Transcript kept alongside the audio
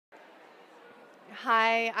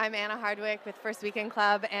Hi, I'm Anna Hardwick with First Weekend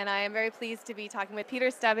Club, and I am very pleased to be talking with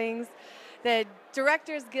Peter Stebbings, the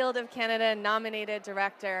Directors Guild of Canada nominated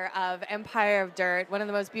director of Empire of Dirt, one of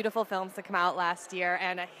the most beautiful films to come out last year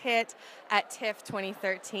and a hit at TIFF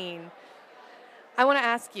 2013. I want to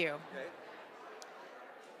ask you,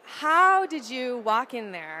 how did you walk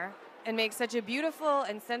in there and make such a beautiful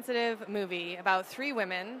and sensitive movie about three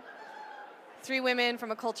women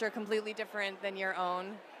from a culture completely different than your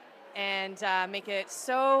own, and make it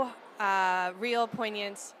so real,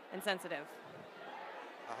 poignant, and sensitive?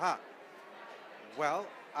 Aha. Well,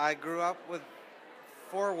 I grew up with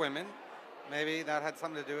four women. Maybe that had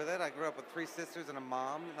something to do with it. I grew up with three sisters and a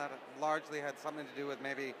mom. That largely had something to do with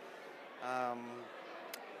maybe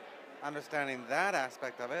understanding that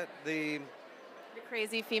aspect of it. The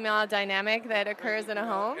crazy female dynamic that occurs in a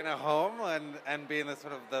home. In a home, and being the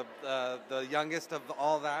sort of the youngest of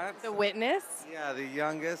all that. The witness? Yeah, the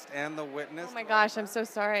youngest and the witness. Oh my gosh, I'm so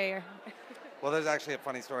sorry. Well, there's actually a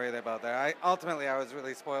funny story about that. Ultimately I was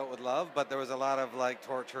really spoiled with love, but there was a lot of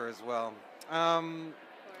torture as well.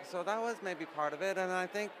 So that was maybe part of it, and I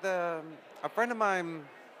think a friend of mine,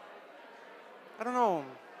 I don't know.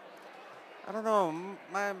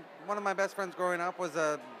 One of my best friends growing up was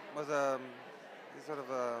a sort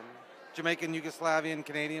of a Jamaican, Yugoslavian,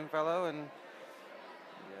 Canadian fellow, and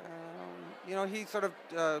he sort of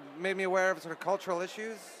made me aware of sort of cultural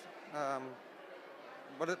issues,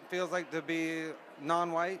 what it feels like to be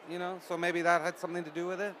non-white, so maybe that had something to do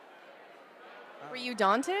with it. Were you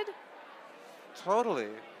daunted? Totally.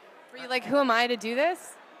 Were you like, who am I to do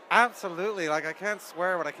this? Absolutely. I can't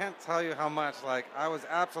swear, but I can't tell you how much. I was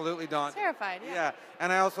absolutely daunted. Terrified, yeah. Yeah,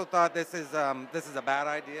 and I also thought this is a bad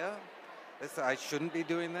idea. I shouldn't be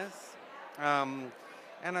doing this. If I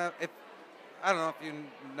don't know if you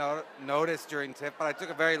noticed during TIFF, but I took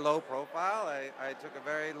a very low profile. I took a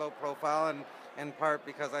very low profile, and in part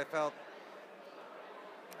because I felt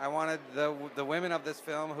I wanted the women of this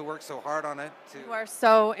film who worked so hard on it to. Who are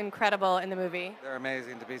so incredible in the movie. They're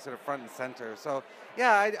amazing to be sort of front and center. So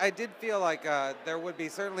yeah, I did feel like there would be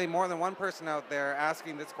certainly more than one person out there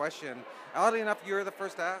asking this question. Oddly enough, you were the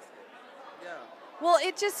first to ask. Yeah. Well,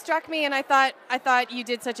 it just struck me, and I thought you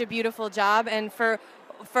did such a beautiful job, and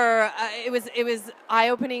it was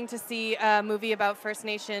eye-opening to see a movie about First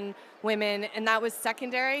Nation women, and that was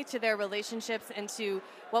secondary to their relationships and to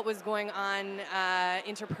what was going on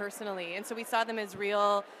interpersonally. And so we saw them as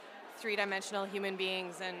real three-dimensional human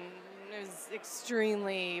beings, and it was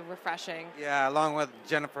extremely refreshing. Yeah, along with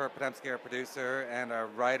Jennifer Podemsky, our producer, and our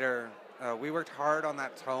writer, we worked hard on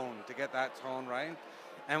that tone, to get that tone right,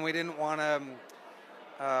 and we didn't want to.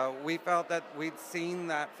 We felt that we'd seen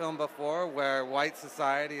that film before, where white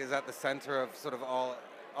society is at the center of sort of all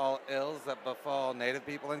ills that befall Native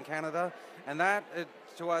people in Canada, and that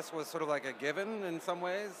to us was sort of like a given in some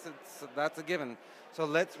ways. That's a given. So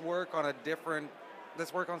let's work on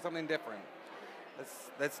something different.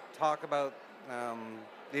 Let's talk about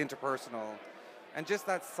the interpersonal, and just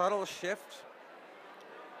that subtle shift.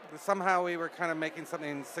 Somehow we were kind of making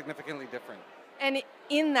something significantly different. And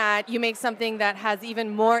in that, you make something that has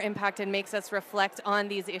even more impact and makes us reflect on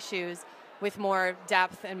these issues with more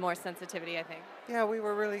depth and more sensitivity, I think. Yeah, we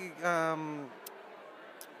were really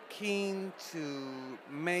keen to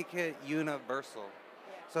make it universal,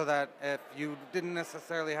 so that if you didn't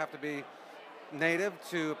necessarily have to be Native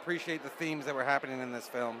to appreciate the themes that were happening in this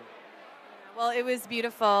film. Well, it was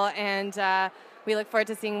beautiful, and we look forward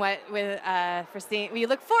to seeing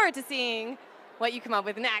what you come up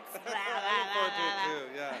with next. I look forward to it too,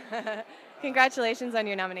 yeah. Congratulations on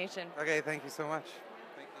your nomination. Okay, thank you so much.